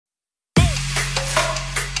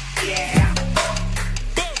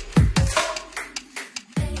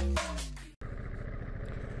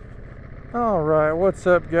Alright, what's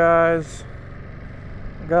up guys?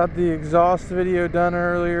 Got the exhaust video done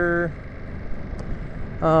earlier.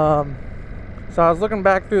 So I was looking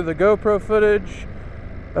back through the GoPro footage.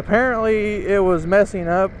 Apparently it was messing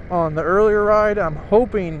up on the earlier ride. I'm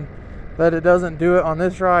hoping that it doesn't do it on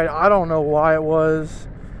this ride. I don't know why it was.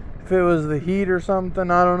 If it was the heat or something,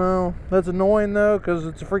 I don't know. That's annoying though, because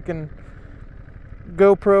it's a freaking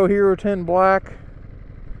GoPro Hero 10 Black.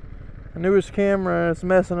 The newest camera, and it's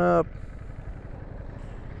messing up.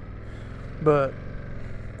 But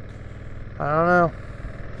I don't know.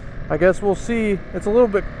 I guess we'll see. It's a little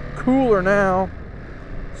bit cooler now,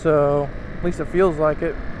 so at least it feels like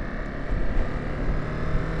it.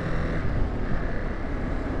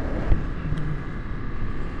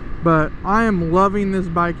 But I am loving this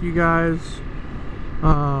bike, you guys.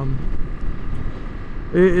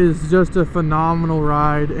 It is just a phenomenal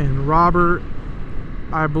ride, and Robert,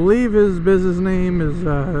 I believe his business name is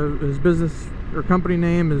his business or company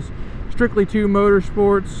name is Strictly 2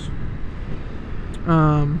 Motorsports.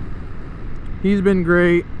 He's been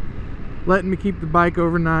great, letting me keep the bike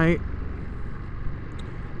overnight.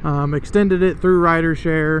 Extended it through Rider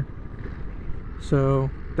Share,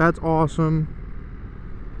 so that's awesome.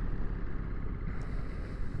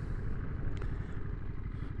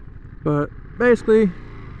 But basically,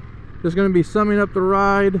 just going to be summing up the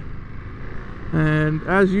ride, and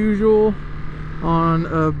as usual, on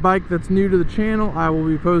a bike that's new to the channel, I will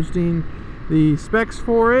be posting the specs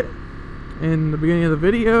for it in the beginning of the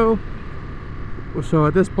video. So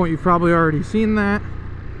at this point you've probably already seen that.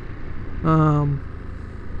 The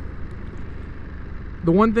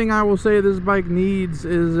one thing I will say this bike needs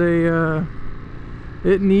is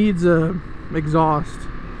it needs a exhaust.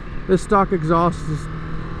 This stock exhaust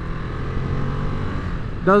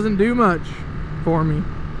doesn't do much for me.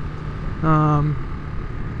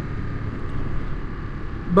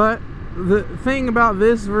 But the thing about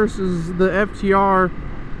this versus the FTR,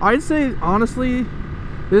 I'd say honestly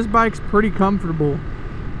this bike's pretty comfortable,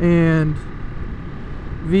 and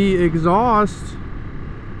the exhaust,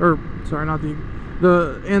 or sorry, not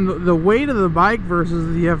the weight of the bike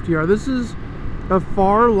versus the FTR, this is a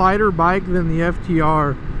far lighter bike than the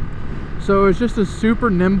FTR, so it's just a super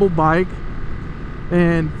nimble bike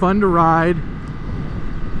and fun to ride.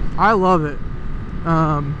 I love it.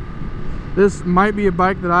 This might be a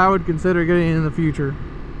bike that I would consider getting in the future.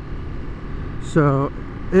 So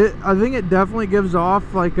I think it definitely gives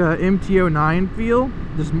off like a MT-09 feel,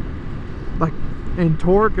 just like in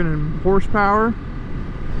torque and in horsepower.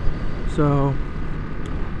 So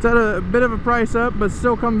it's at a bit of a price up, but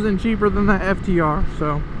still comes in cheaper than that FTR.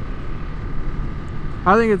 So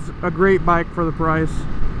I think it's a great bike for the price.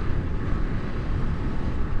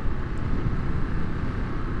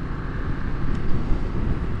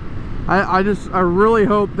 I really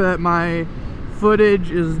hope that my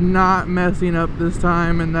footage is not messing up this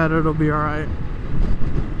time and that it'll be alright.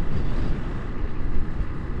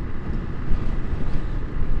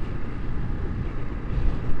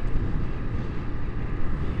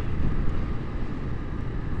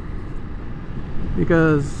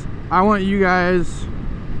 Because I want you guys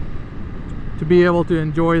to be able to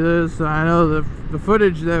enjoy this. I know the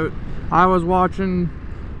footage that I was watching,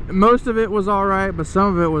 most of it was alright, but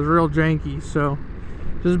some of it was real janky, so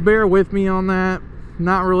just bear with me on that.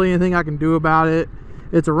 Not really anything I can do about it.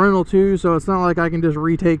 It's a rental too, so it's not like I can just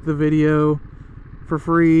retake the video for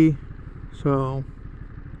free. So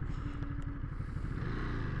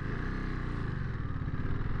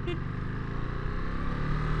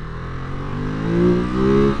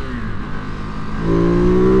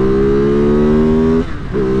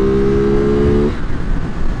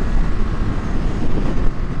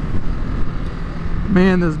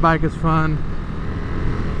man, this bike is fun.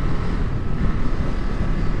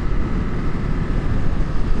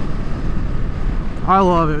 I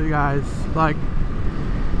love it, guys. Like,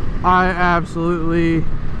 I absolutely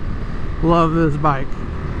love this bike.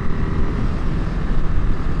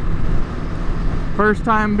 First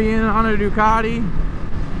time being on a Ducati.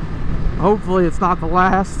 Hopefully it's not the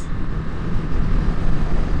last.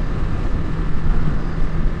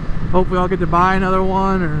 Hopefully I'll get to buy another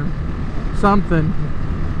one or something,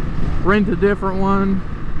 rent a different one,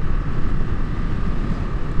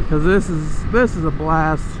 because this is a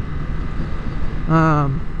blast.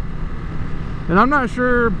 And I'm not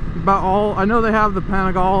sure about all. I know they have the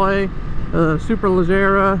Panigale, Super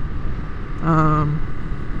Leggera.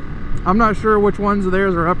 I'm not sure which ones of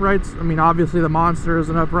theirs are uprights. I mean, obviously the Monster is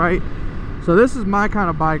an upright, so this is my kind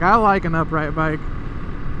of bike. I like an upright bike.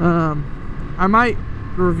 I might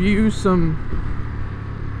review some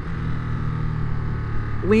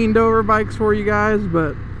leaned over bikes for you guys,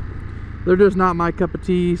 but They're just not my cup of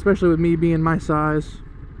tea, especially with me being my size.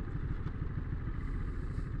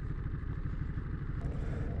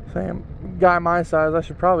 Same guy my size, I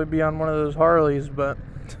should probably be on one of those Harleys, but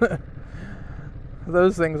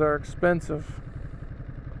those things are expensive.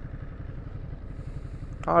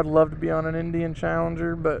 I'd love to be on an Indian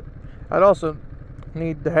Challenger, but I'd also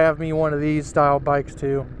need to have me one of these style bikes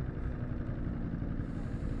too.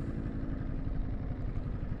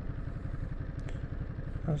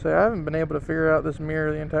 I haven't been able to figure out this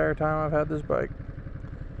mirror the entire time I've had this bike.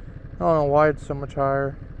 I don't know why it's so much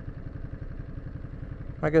higher.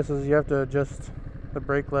 I guess is you have to adjust the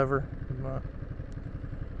brake lever.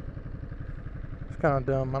 It's kind of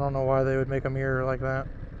dumb. I don't know why they would make a mirror like that.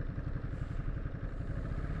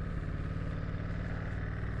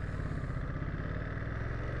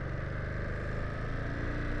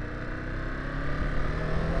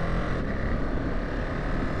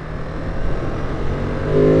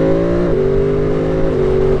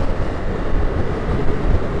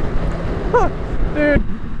 Dude,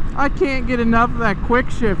 I can't get enough of that quick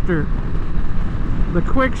shifter. The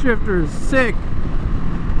quick shifter is sick.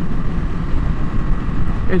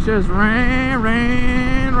 It's just rain,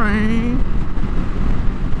 rain, rain.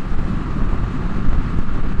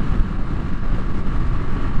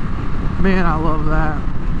 Man, I love that.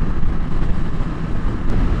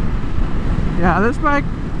 Yeah, this bike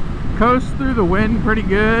coasts through the wind pretty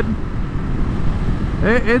good.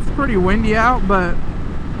 It's pretty windy out, but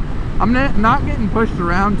I'm not getting pushed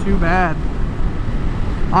around too bad.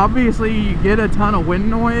 Obviously, you get a ton of wind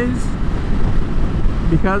noise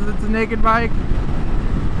because it's a naked bike.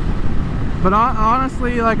 But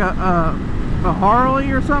honestly, like a Harley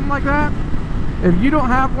or something like that, if you don't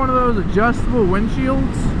have one of those adjustable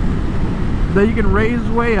windshields that you can raise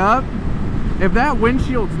way up, if that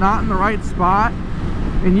windshield's not in the right spot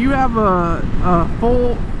and you have a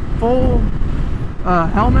full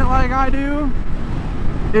helmet like I do,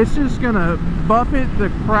 it's just gonna buffet the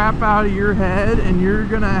crap out of your head and you're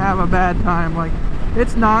gonna have a bad time. Like,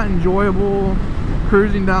 it's not enjoyable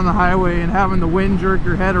cruising down the highway and having the wind jerk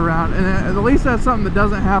your head around, and at least that's something that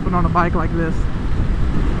doesn't happen on a bike like this.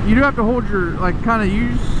 You do have to hold your, like, kind of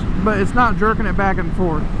use, but it's not jerking it back and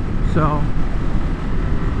forth. So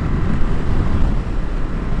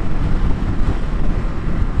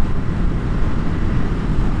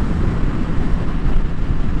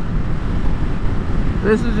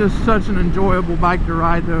this is just such an enjoyable bike to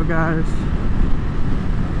ride though, guys.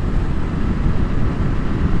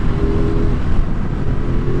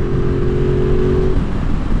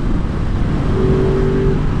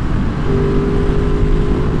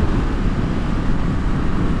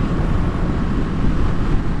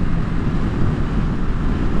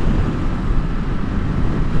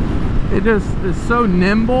 It just is so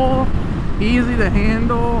nimble, easy to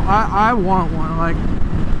handle. I want one. Like,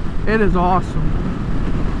 it is awesome.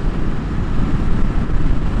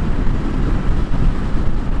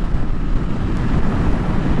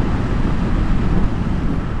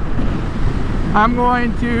 I'm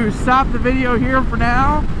going to stop the video here for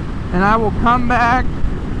now, and I will come back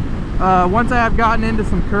once I have gotten into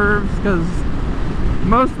some curves, because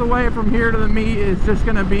most of the way from here to the meet is just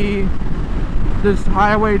going to be just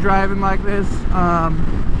highway driving like this.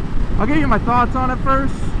 I'll give you my thoughts on it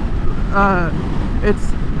first.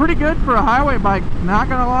 It's pretty good for a highway bike, not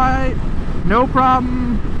gonna lie. No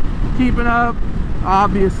problem keeping up,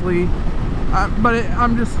 obviously. But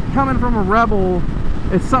I'm just coming from a Rebel.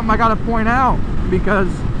 It's something I gotta point out, because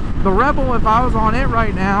the Rebel, if I was on it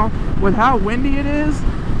right now, with how windy it is,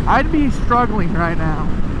 I'd be struggling right now.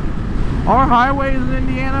 Our highways in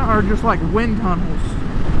Indiana are just like wind tunnels.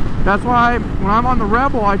 That's why when I'm on the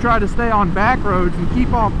Rebel, I try to stay on back roads and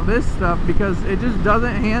keep off of this stuff, because it just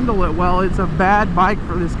doesn't handle it well. It's a bad bike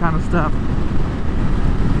for this kind of stuff.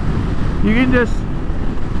 You can just,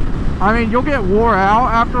 I mean, you'll get wore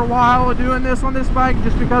out after a while of doing this on this bike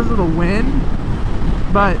just because of the wind,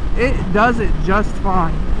 but it does it just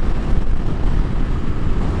fine.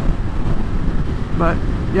 But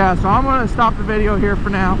yeah, so I'm going to stop the video here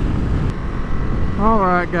for now.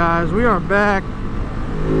 Alright guys, we are back.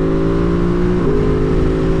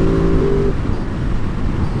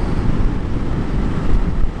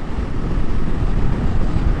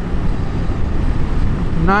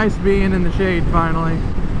 Nice being in the shade finally.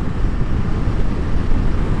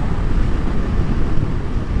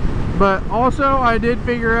 But also I did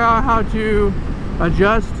figure out how to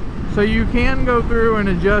adjust, so you can go through and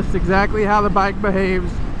adjust exactly how the bike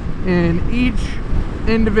behaves in each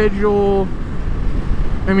individual.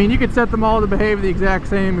 I mean, you could set them all to behave the exact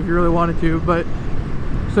same if you really wanted to, but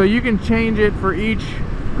so you can change it for each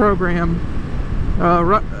program.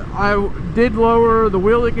 I did lower the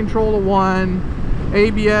wheelie control to 1,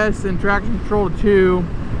 ABS and traction control to 2.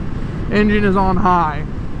 Engine is on high.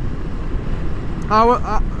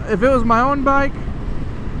 If it was my own bike,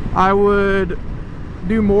 I would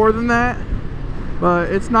do more than that,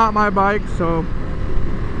 but it's not my bike, so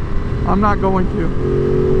I'm not going to.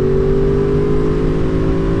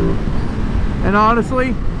 And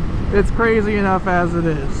honestly, it's crazy enough as it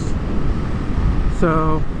is.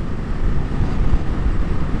 So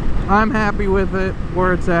I'm happy with it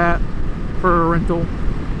where it's at for a rental.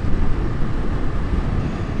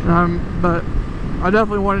 But I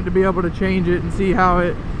definitely wanted to be able to change it and see how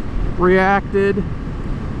it reacted.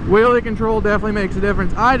 Wheelie control definitely makes a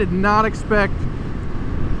difference. I did not expect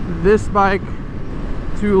this bike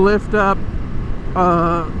to lift up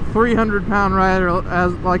a 300-pound rider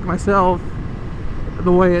as like myself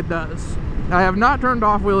the way it does. I have not turned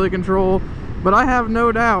off wheelie control, but I have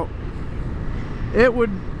no doubt it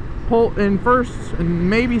would pull in first and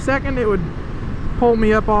maybe second, it would pull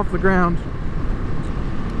me up off the ground.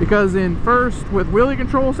 Because in first, with wheelie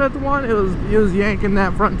control set to 1, it was yanking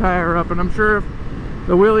that front tire up, and I'm sure if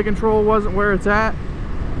the wheelie control wasn't where it's at,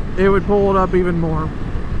 it would pull it up even more.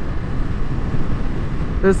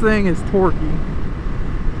 This thing is torquey,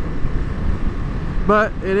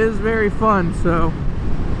 but it is very fun. So,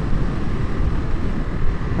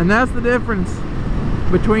 and that's the difference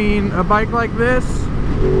between a bike like this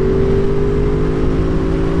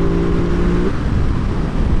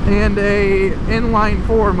and a inline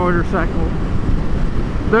 4 motorcycle.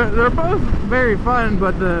 They're both very fun,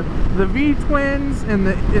 but the V-twins and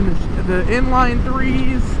the inline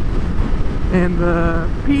 3s and the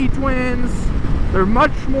P-twins, they're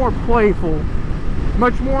much more playful,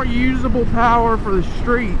 much more usable power for the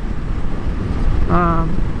street.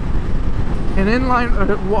 An inline,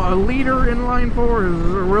 a liter inline 4 is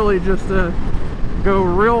really just to go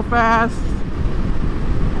real fast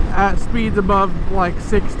at speeds above like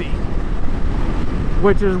 60,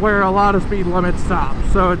 which is where a lot of speed limits stop.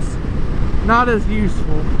 So it's not as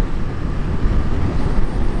useful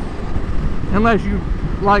unless you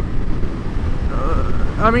like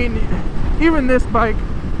I mean, even this bike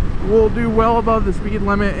will do well above the speed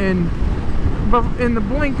limit in the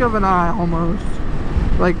blink of an eye almost.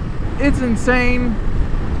 Like, it's insane,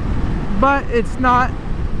 but it's not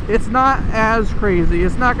as crazy.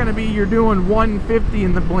 It's not going to be you're doing 150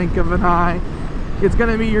 in the blink of an eye. It's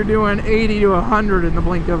going to be you're doing 80 to 100 in the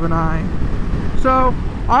blink of an eye. So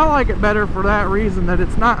I like it better for that reason, that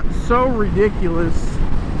it's not so ridiculous.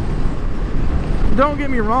 Don't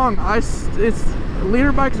get me wrong,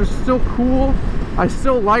 liter bikes are still cool. I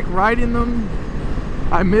still like riding them.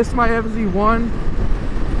 I miss my FZ1,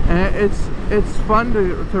 and it's fun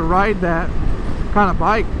to ride that kind of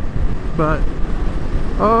bike. But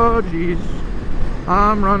oh geez,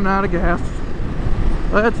 I'm running out of gas.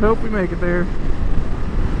 Let's hope we make it there,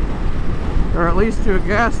 or at least to a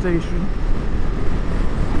gas station.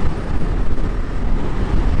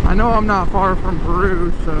 I know I'm not far from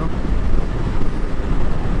Peru, so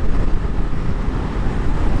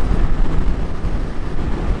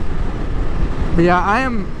but yeah, I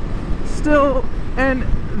am still, and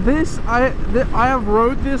this I have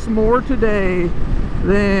rode this more today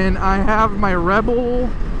than I have my Rebel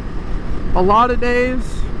a lot of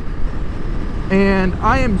days, and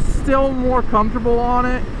I am still more comfortable on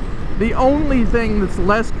it. The only thing that's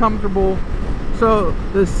less comfortable, so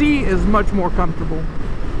the seat is much more comfortable.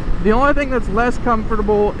 The only thing that's less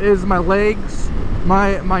comfortable is my legs.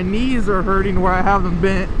 My knees are hurting where I have them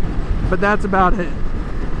bent, but that's about it.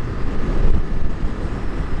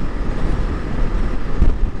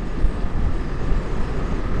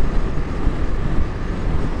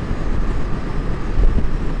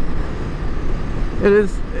 It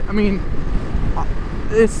is, I mean,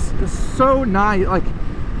 it's so nice. Like,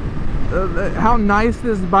 how nice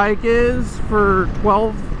this bike is for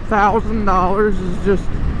 $12,000 is just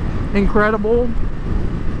incredible.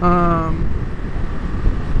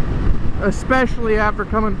 Especially after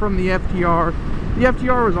coming from the FTR. The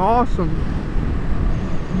FTR was awesome,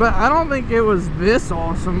 but I don't think it was this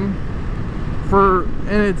awesome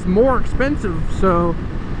and it's more expensive. So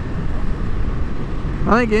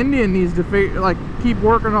I think Indian needs to keep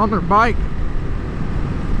working on their bike,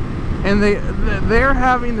 and they're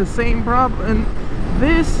having the same problem. And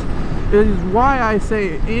this is why I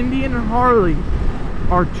say Indian and Harley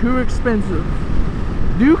are too expensive.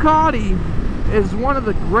 Ducati is one of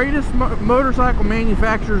the greatest motorcycle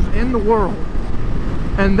manufacturers in the world,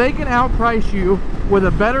 and they can outprice you with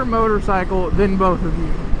a better motorcycle than both of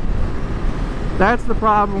you. That's the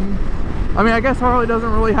problem. I mean, I guess Harley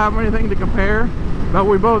doesn't really have anything to compare, But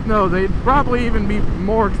we both know they'd probably even be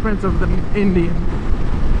more expensive than Indian.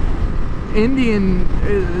 Indian,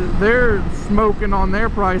 they're smoking on their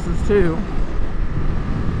prices too.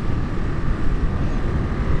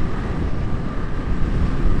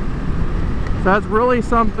 So that's really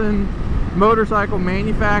something motorcycle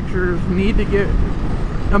manufacturers need to get,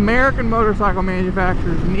 American motorcycle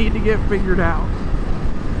manufacturers need to get figured out.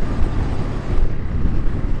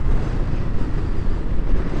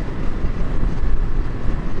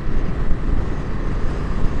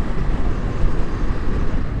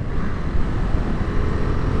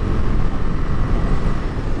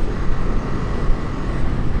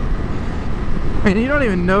 And you don't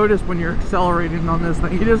even notice when you're accelerating on this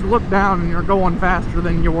thing. You just look down and you're going faster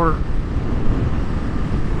than you were.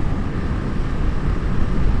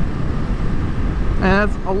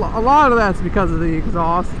 And that's a lot of that's because of the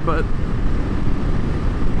exhaust, but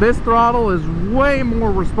this throttle is way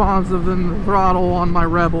more responsive than the throttle on my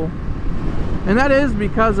Rebel. And that is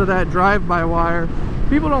because of that drive-by-wire.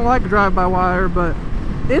 People don't like drive-by-wire, but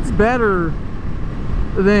it's better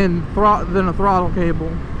than a throttle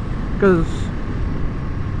cable, because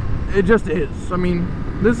it just is. I mean,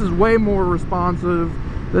 this is way more responsive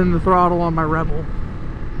than the throttle on my Rebel.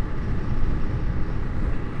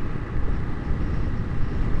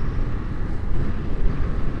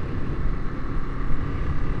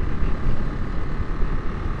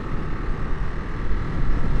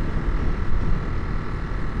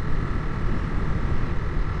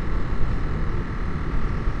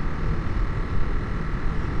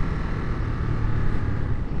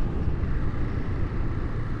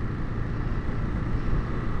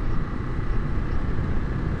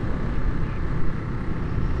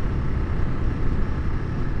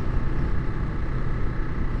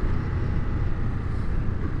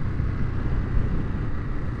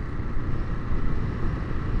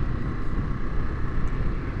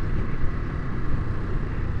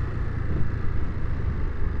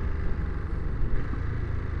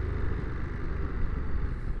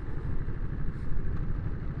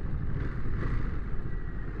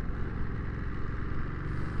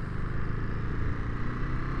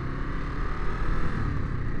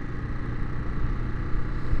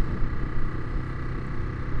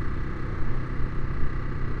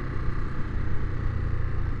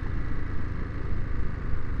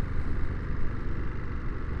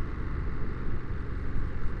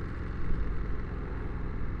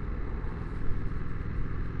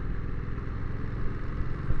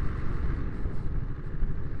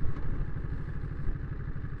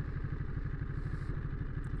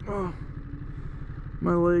 Oh,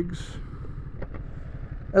 my legs.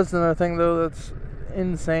 That's another thing though that's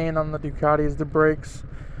insane on the Ducati is the brakes.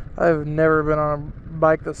 I've never been on a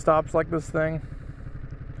bike that stops like this thing.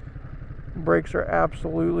 Brakes are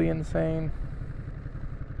absolutely insane.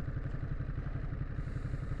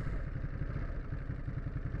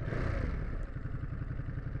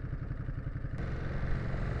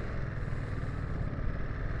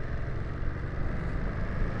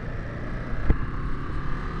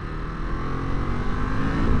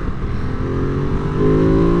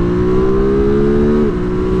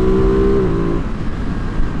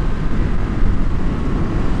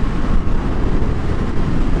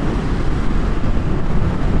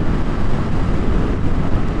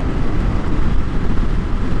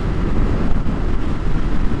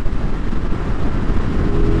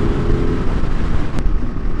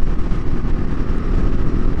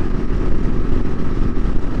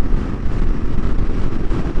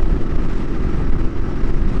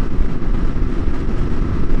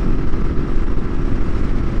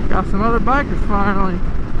 Got some other bikers finally.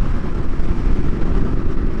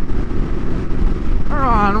 They're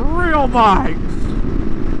on real bikes.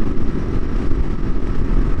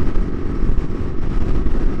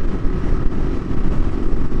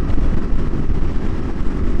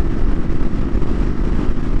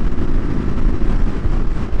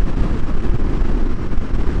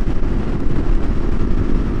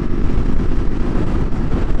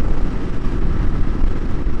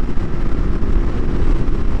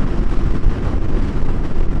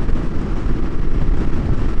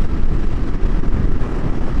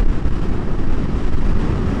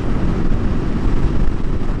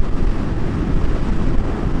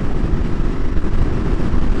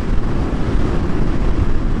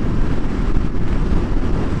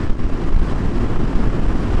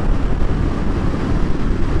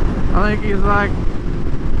 I think he's like,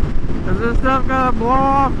 is this stuff gonna blow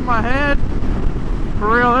off my head?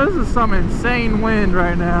 For real, this is some insane wind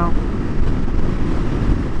right now.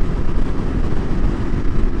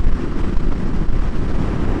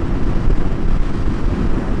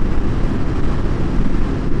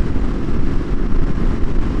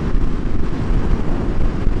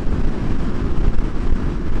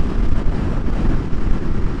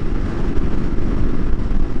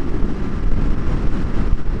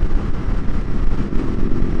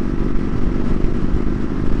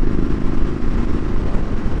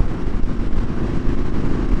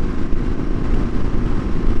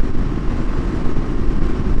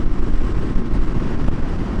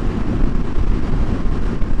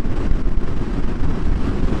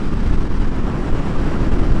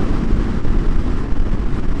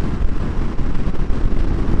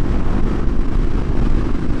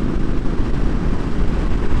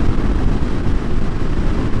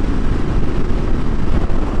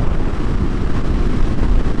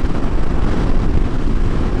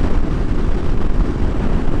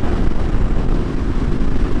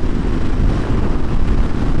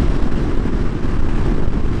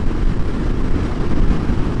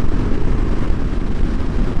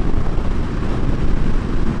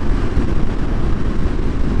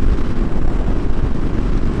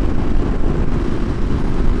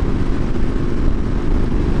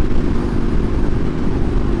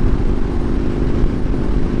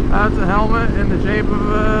 helmet in the shape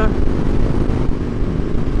of a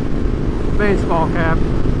baseball cap.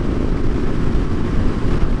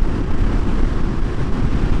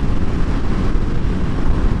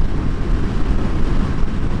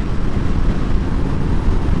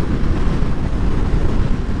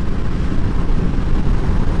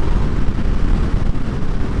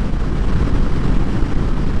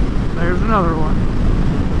 There's another one.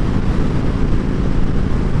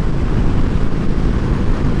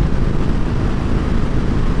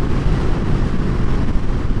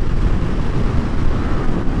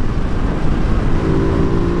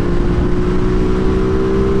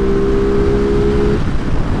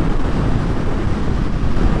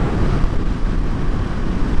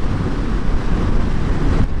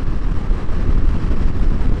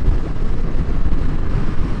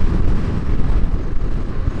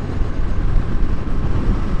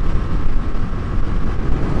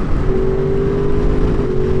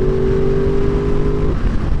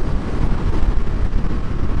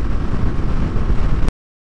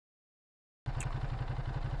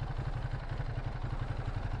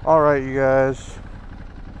 Alright, you guys,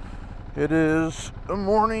 it is the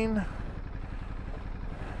morning.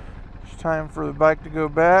 It's time for the bike to go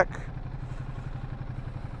back.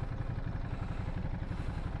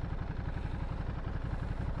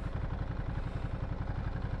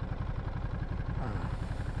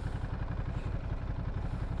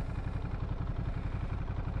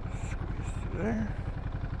 Squeeze through there.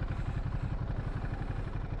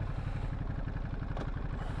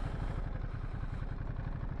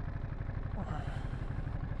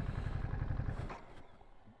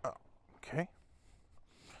 Okay.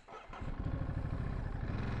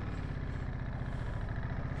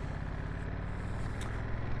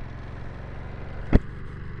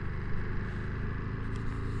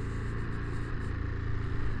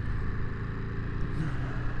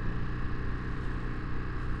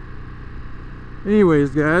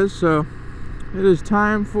 Anyways, guys, so it is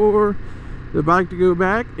time for the bike to go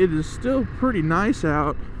back. It is still pretty nice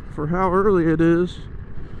out for how early it is.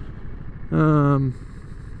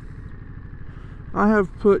 I have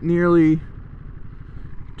put nearly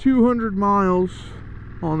 200 miles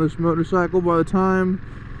on this motorcycle by the time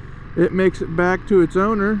it makes it back to its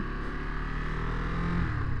owner,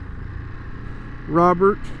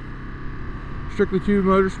 Robert, Strictly Tube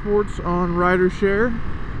Motorsports on Rider Share.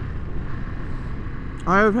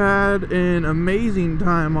 I have had an amazing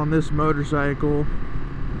time on this motorcycle.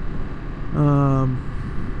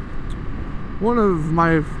 One of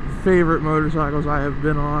my favorite motorcycles I have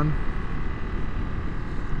been on.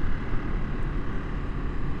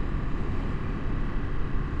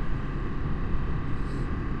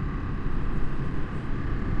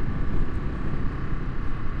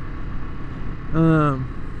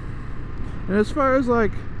 And as far as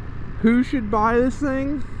like who should buy this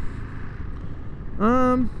thing,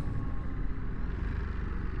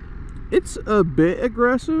 it's a bit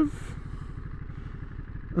aggressive,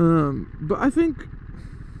 but I think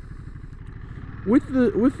with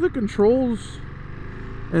the controls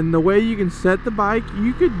and the way you can set the bike,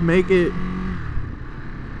 you could make it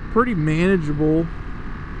pretty manageable.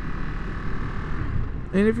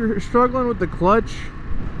 And if you're struggling with the clutch,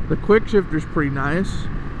 the quick shifter's pretty nice.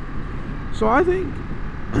 So I think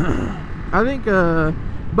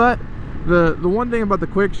but the one thing about the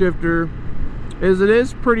quick shifter is it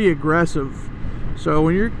is pretty aggressive. So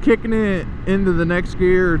when you're kicking it into the next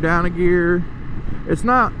gear or down a gear, it's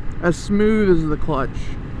not as smooth as the clutch.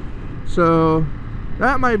 So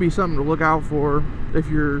that might be something to look out for if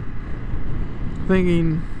you're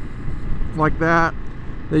thinking like that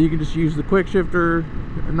you can just use the quick shifter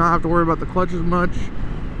and not have to worry about the clutch as much.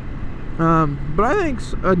 But I think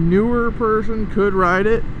a newer person could ride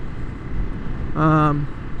it.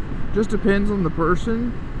 Just depends on the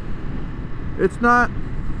person. It's not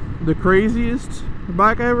the craziest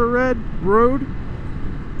bike I ever rode,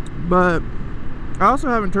 but I also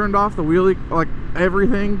haven't turned off the wheelie, like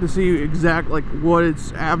everything, to see exactly like what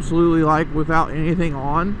it's absolutely like without anything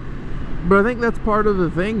on. But I think that's part of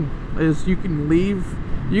the thing, is you can leave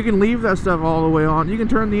that stuff all the way on. You can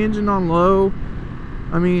turn the engine on low.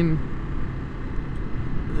 I mean,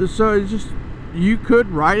 so it's just, you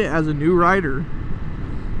could ride it as a new rider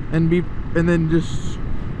and then just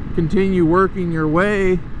continue working your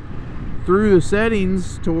way through the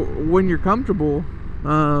settings to when you're comfortable.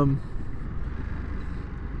 And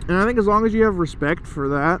I think as long as you have respect for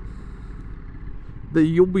that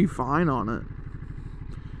you'll be fine on it.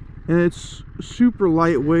 And it's super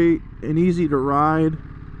lightweight and easy to ride.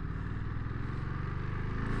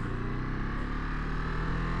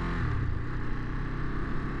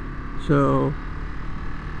 So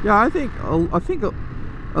Yeah, I think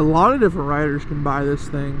a lot of different riders can buy this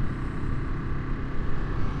thing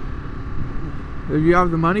if you have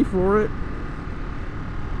the money for it.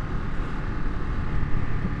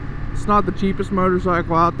 It's not the cheapest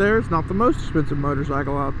motorcycle out there. It's not the most expensive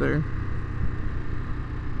motorcycle out there.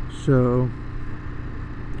 So,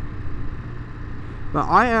 but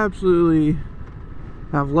I absolutely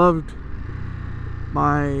have loved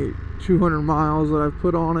my 200 miles that I've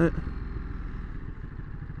put on it.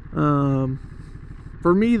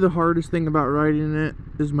 For me, the hardest thing about riding it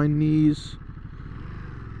is my knees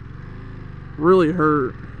really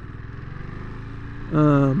hurt.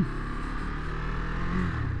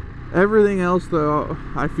 Everything else, though,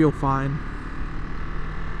 I feel fine.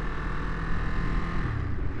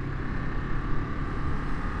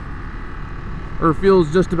 Or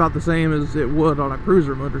feels just about the same as it would on a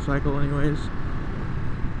cruiser motorcycle anyways.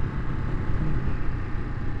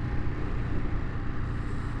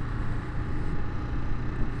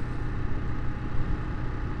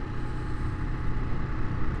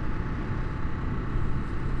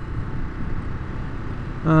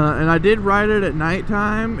 And I did ride it at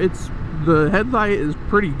nighttime. The headlight is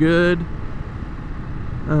pretty good.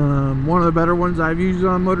 One of the better ones I've used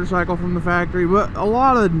on a motorcycle from the factory, but a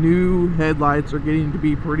lot of new headlights are getting to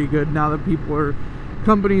be pretty good now that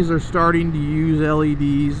companies are starting to use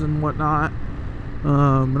LEDs and whatnot.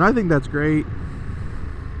 And I think that's great.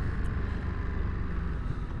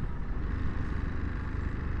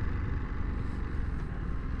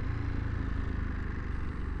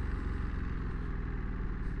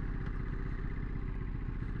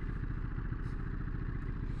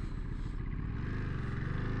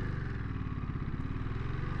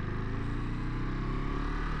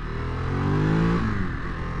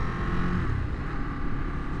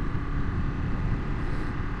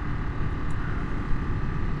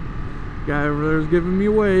 Guy over there is giving me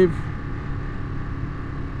a wave.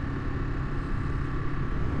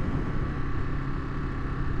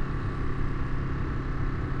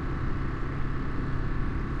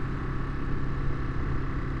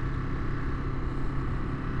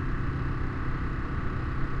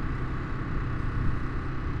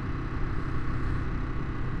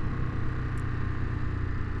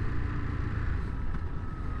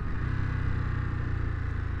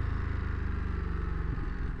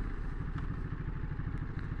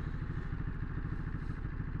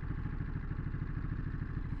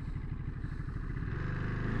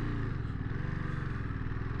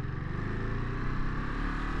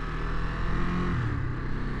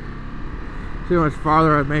 See how much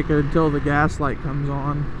farther I make it until the gas light comes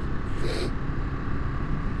on.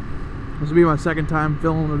 This will be my second time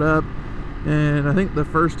filling it up, and I think the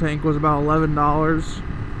first tank was about $11.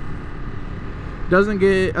 I think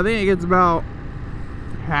it gets about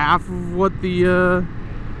half of what the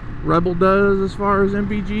Rebel does as far as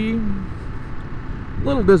MPG. A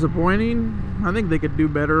little disappointing. I think they could do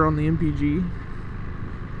better on the MPG.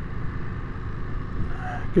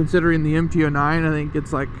 Considering the MT-09, I think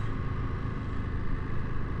it's like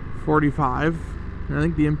 45, and I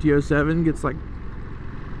think the MT-07 gets like,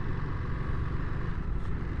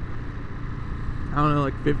 I don't know,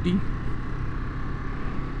 like 50.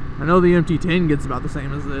 I know the MT-10 gets about the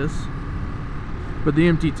same as this, but the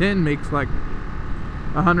MT-10 makes like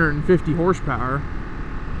 150 horsepower,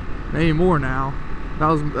 maybe more now. That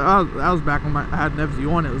was back when I had an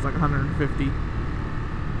FZ1. It was like 150.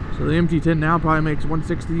 So the MT-10 now probably makes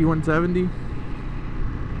 160, 170.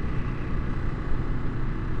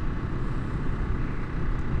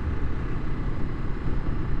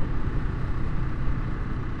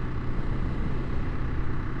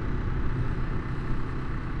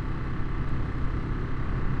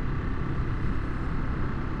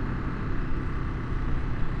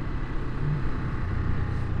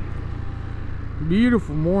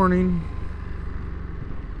 Beautiful morning.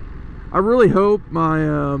 I really hope my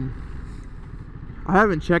I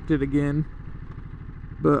haven't checked it again,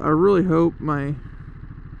 but I really hope my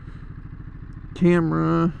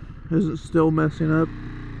camera isn't still messing up.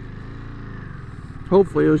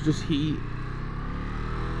 Hopefully it was just heat.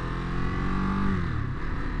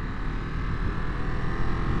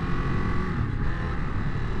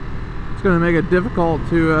 It's gonna make it difficult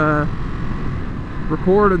to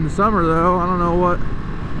record in the summer though. I don't know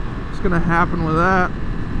what's gonna happen with that.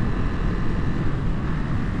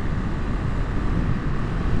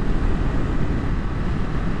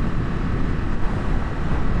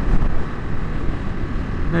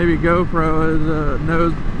 Maybe GoPro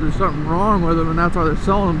knows there's something wrong with them, and that's why they're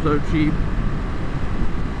selling them so cheap.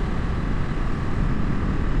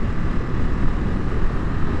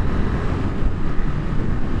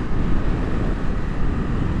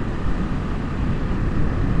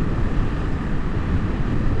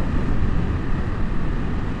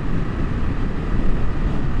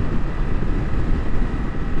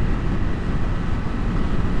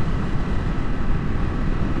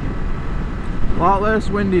 lot less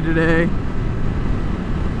windy today.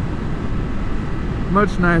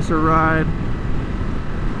 Much nicer ride.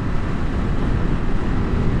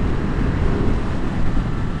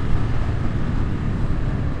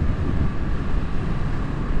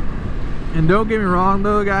 And don't get me wrong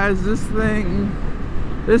though, guys, this thing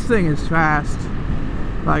is fast.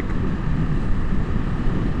 Like,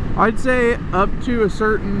 I'd say up to a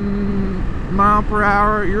certain mile per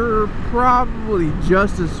hour, you're probably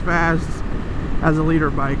just as fast as a liter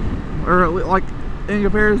bike. Or like, in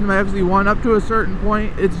comparison to my FZ1, up to a certain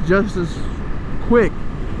point, it's just as quick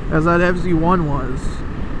as that FZ1 was.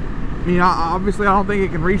 I mean, obviously I don't think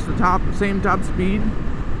it can reach the same top speed,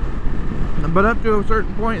 but up to a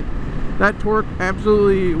certain point, that torque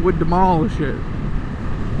absolutely would demolish it.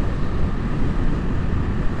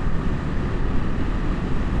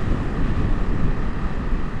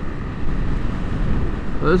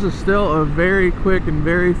 So this is still a very quick and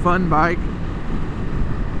very fun bike.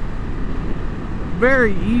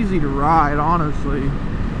 Very easy to ride, honestly.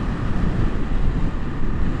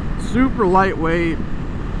 Super lightweight.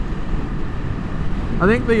 I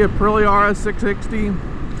think the Aprilia RS 660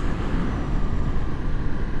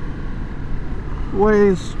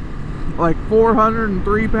 weighs like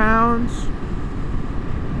 403 pounds,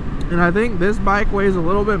 and I think this bike weighs a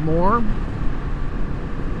little bit more,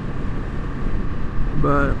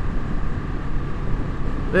 but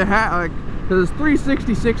it had like, because it's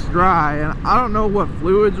 366 dry, and I don't know what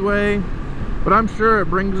fluids weigh, but I'm sure it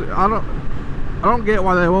brings, I don't get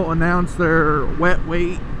why they won't announce their wet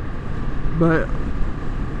weight, but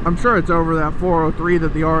I'm sure it's over that 403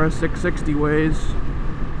 that the RS 660 weighs.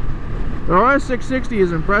 The RS 660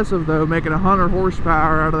 is impressive though, making 100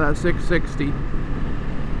 horsepower out of that 660.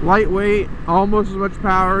 Lightweight, almost as much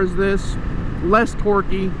power as this, less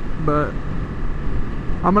torquey, but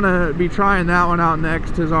I'm gonna be trying that one out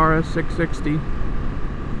next, his RS 660.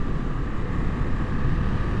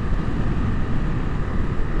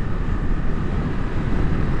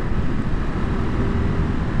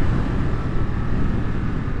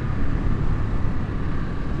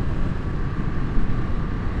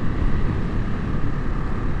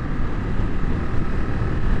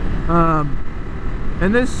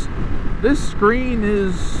 And this screen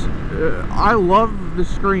is, I love the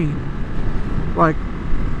screen. Like,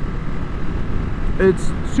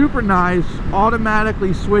 it's super nice,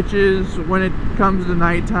 automatically switches when it comes to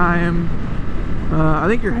nighttime. I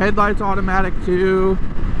think your headlight's automatic too.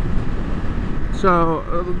 So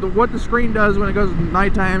what the screen does when it goes to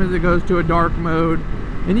nighttime is it goes to a dark mode,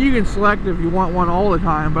 and you can select if you want one all the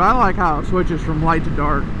time, but I like how it switches from light to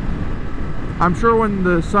dark. I'm sure when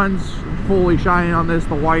the sun's fully shining on this,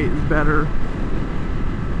 the white is better.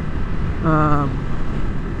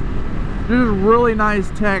 This is really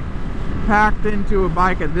nice tech packed into a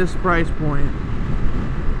bike at this price point.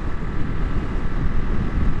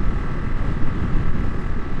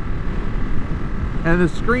 And the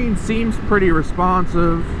screen seems pretty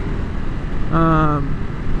responsive. I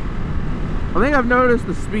think I've noticed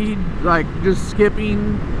the speed, like, just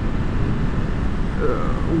skipping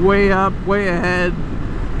way up, way ahead,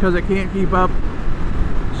 because it can't keep up.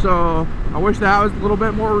 So I wish that was a little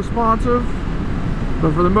bit more responsive,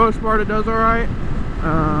 but for the most part it does alright.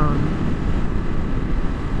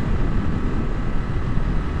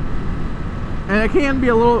 And it can be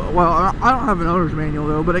a little, well, I don't have an owner's manual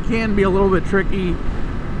though, but it can be a little bit tricky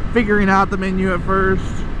figuring out the menu at first,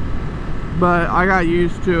 but I got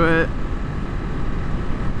used to it.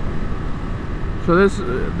 So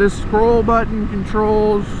this scroll button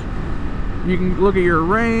controls, you can look at your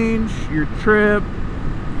range, your trip,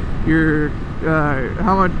 your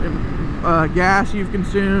how much gas you've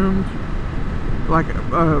consumed, like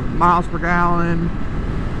miles per gallon,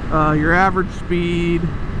 your average speed,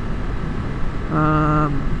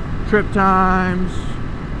 trip times.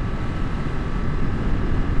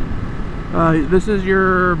 This is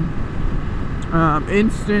your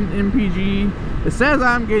instant MPG. It says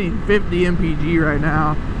I'm getting 50 MPG right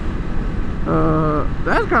now.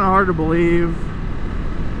 That's kind of hard to believe,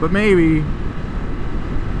 but maybe.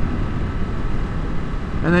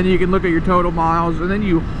 And then you can look at your total miles, and then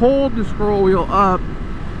you hold the scroll wheel up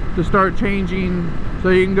to start changing. So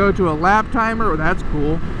you can go to a lap timer, that's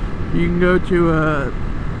cool. You can go to a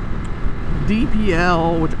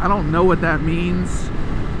DPL, which I don't know what that means.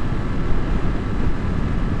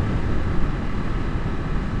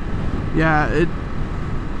 Yeah,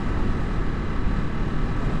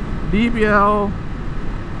 DPL,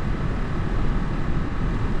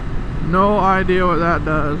 no idea what that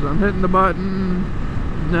does. I'm hitting the button,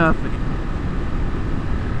 nothing.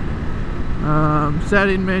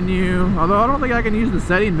 Setting menu, although I don't think I can use the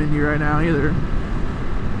setting menu right now either.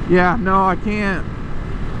 Yeah, no, I can't.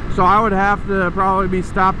 So I would have to probably be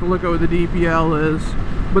stopped to look at what the DPL is.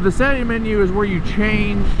 But the setting menu is where you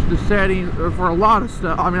change the settings for a lot of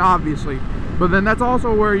stuff. I mean, obviously. But then that's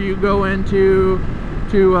also where you go into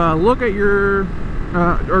to look at your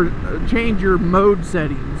or change your mode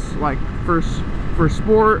settings, like for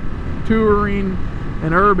sport, touring,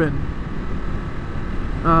 and urban.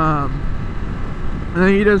 And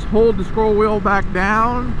then you just hold the scroll wheel back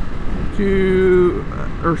down to,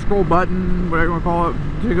 or scroll button, whatever you want to call it,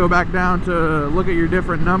 to go back down to look at your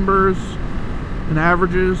different numbers and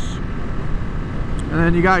averages. And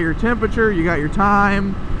then you got your temperature, you got your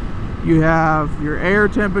time, you have your air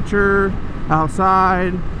temperature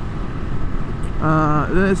outside.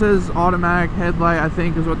 Then it says automatic headlight, I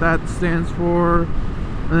think is what that stands for.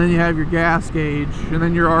 And then you have your gas gauge, and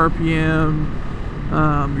then your RPM,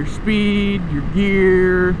 your speed, your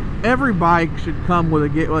gear. Every bike should come with a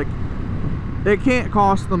gauge. Like, it can't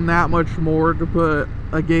cost them that much more to put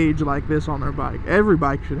a gauge like this on their bike. Every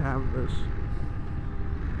bike should have this.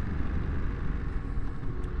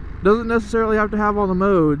 Doesn't necessarily have to have all the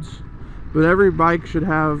modes, but every bike should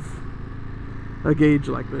have a gauge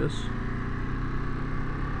like this.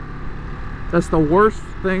 That's the worst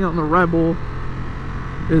thing on the Rebel,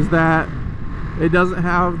 is that it doesn't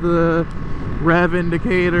have the rev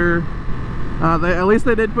indicator. At least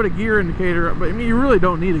they did put a gear indicator, but I mean, you really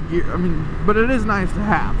don't need a gear. I mean, but it is nice to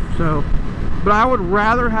have. So, but I would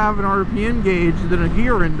rather have an RPM gauge than a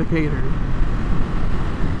gear indicator.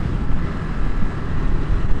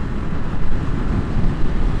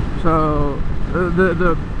 So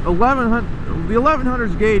the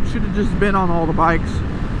 1100's gauge should have just been on all the bikes.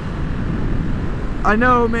 I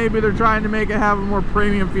know maybe they're trying to make it have a more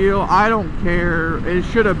premium feel. I don't care. It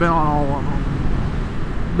should have been on all of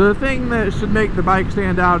them. The thing that should make the bike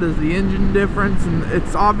stand out is the engine difference, and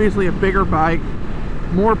it's obviously a bigger bike,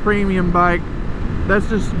 more premium bike. That's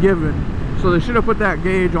just given. So they should have put that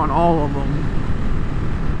gauge on all of them.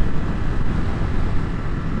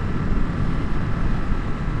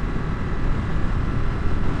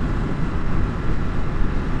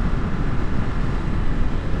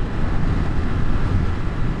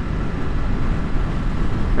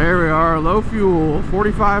 There we are, low fuel,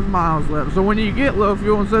 45 miles left. So when you get low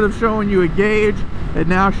fuel, instead of showing you a gauge, it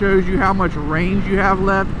now shows you how much range you have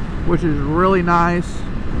left, which is really nice.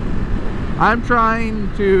 I'm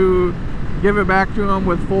trying to give it back to them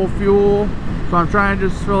with full fuel, so I'm trying to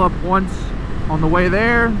just fill up once on the way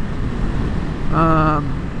there.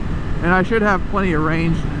 And I should have plenty of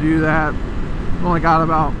range to do that. Only got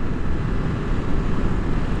about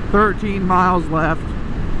 13 miles left.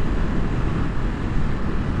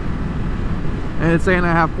 And it's saying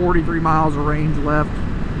I have 43 miles of range left,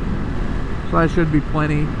 so that should be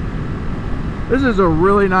plenty. This is a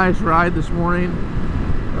really nice ride this morning,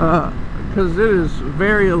 because it is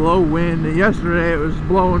very low wind. And yesterday it was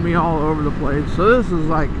blowing me all over the place. So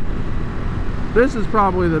this is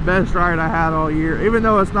probably the best ride I had all year. Even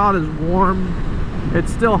though it's not as warm,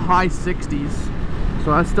 it's still high 60s,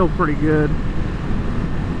 so that's still pretty good.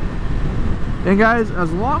 And guys,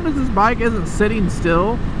 as long as this bike isn't sitting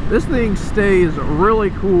still, this thing stays really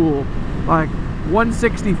cool, like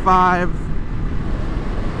 165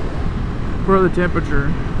 for the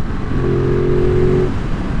temperature.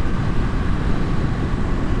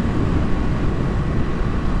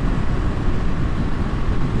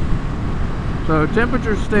 So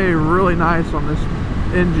temperatures stay really nice on this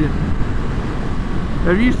engine.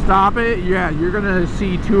 If you stop it, yeah, you're gonna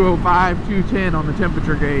see 205, 210 on the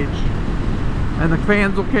temperature gauge. And the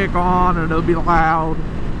fans will kick on and it'll be loud.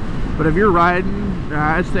 But if you're riding,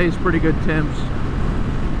 it stays pretty good temps.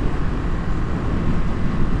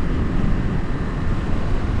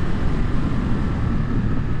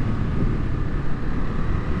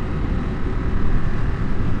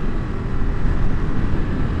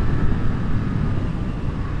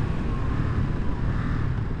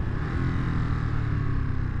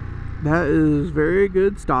 That is very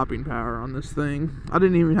good stopping power on this thing. I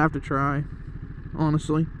didn't even have to try,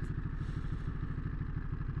 honestly.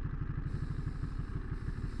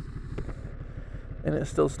 And it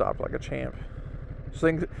still stopped like a champ.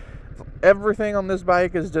 Everything on this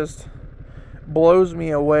bike is just blows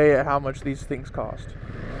me away at how much these things cost.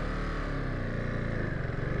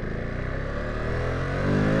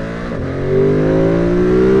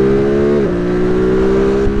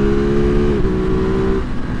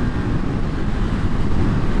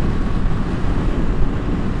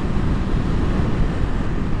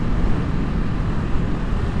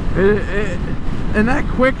 And that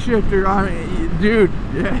quick shifter, I mean, dude,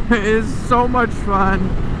 it is so much fun.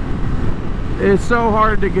 It's so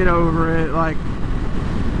hard to get over it. Like,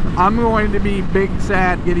 I'm going to be big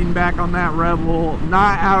sad getting back on that Rebel,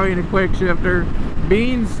 not having a quick shifter,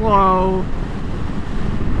 being slow.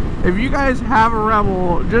 If you guys have a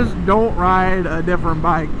Rebel, just don't ride a different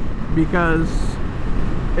bike because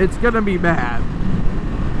it's gonna be bad.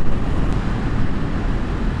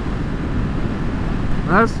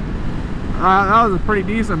 That was a pretty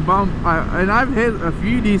decent bump, and I've hit a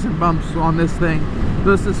few decent bumps on this thing.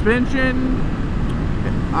 The suspension,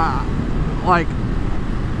 like,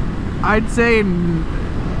 I'd say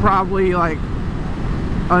probably like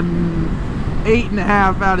an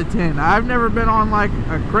 8.5 out of 10. I've never been on like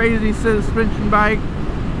a crazy suspension bike,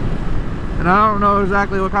 and I don't know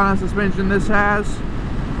exactly what kind of suspension this has,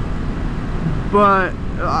 but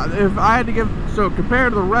if I had to give, so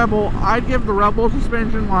compared to the Rebel, I'd give the Rebel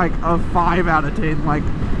suspension like a 5 out of 10. Like,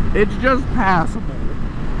 it's just passable.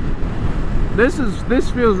 This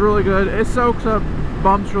feels really good. It soaks up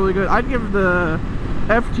bumps really good. I'd give the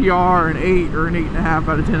FTR an 8 or an 8.5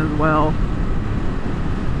 out of 10 as well.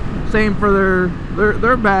 Same for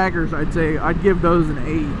their baggers. I'd say I'd give those an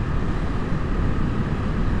 8.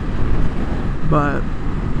 But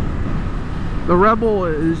the Rebel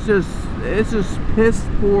is just, it's just piss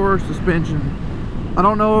poor suspension. I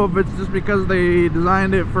don't know if it's just because they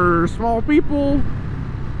designed it for small people,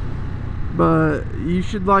 but you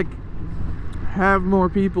should like have more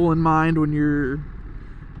people in mind when you're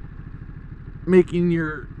making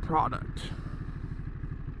your product.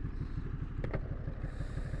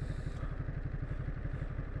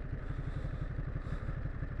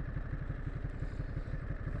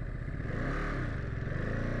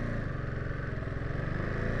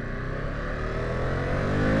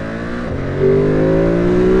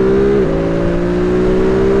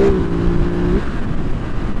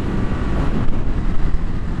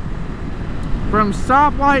 From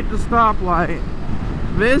stoplight to stoplight,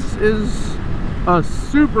 this is a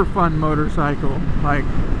super fun motorcycle. Like,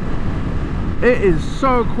 it is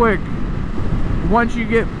so quick. Once you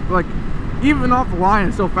get, like, even off the line,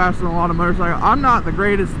 it's still faster than a lot of motorcycles. I'm not the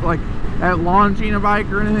greatest, like, at launching a bike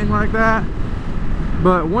or anything like that,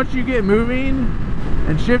 but once you get moving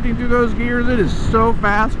and shifting through those gears, it is so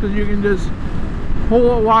fast because you can just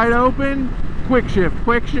pull it wide open, quick shift,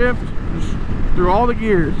 just through all the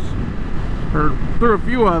gears. Or through a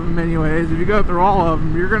few of them anyways. If you go through all of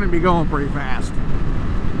them, you're going to be going pretty fast.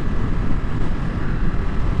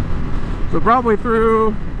 So probably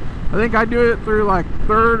through, I think I do it through like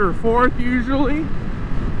 3rd or 4th usually.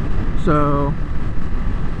 So,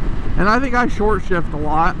 and I think I short shift a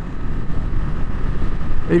lot.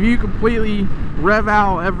 If you completely rev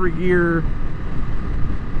out every gear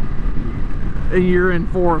and you're in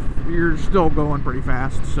 4th, you're still going pretty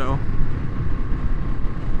fast. So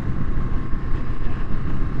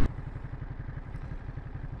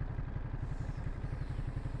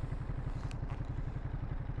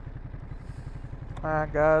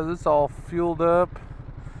alright guys, it's all fueled up.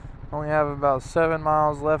 Only have about 7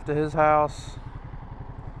 miles left to his house.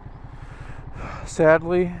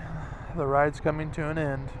 Sadly, the ride's coming to an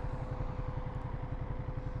end.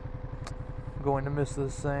 I'm going to miss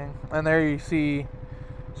this thing. And there you see,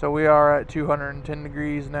 so we are at 210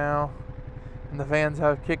 degrees now. And the fans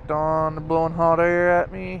have kicked on. They're blowing hot air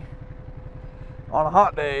at me. On a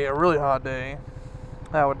hot day, a really hot day.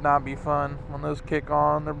 That would not be fun. When those kick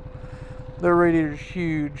on, their radiator's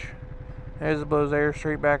huge. It blows air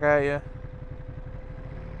straight back at you.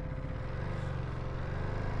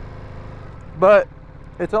 But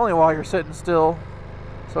it's only while you're sitting still.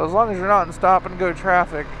 So as long as you're not in stop and go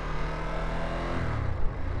traffic,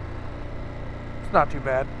 it's not too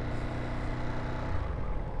bad.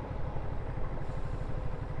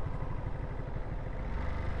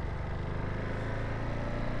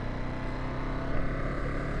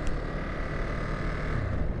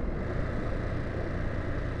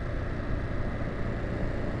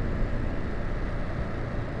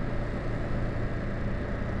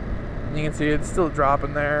 You can see it's still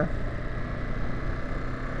dropping there.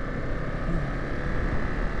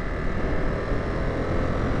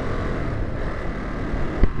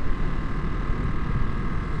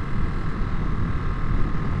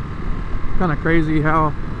 Kind of crazy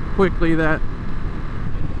how quickly that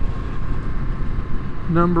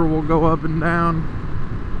number will go up and down.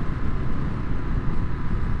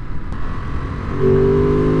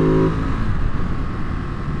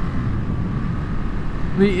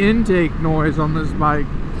 The intake noise on this bike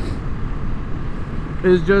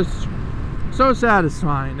is just so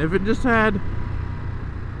satisfying. If it just had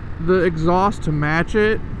the exhaust to match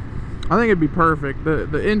it, I think it'd be perfect.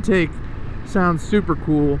 The intake sounds super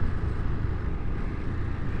cool.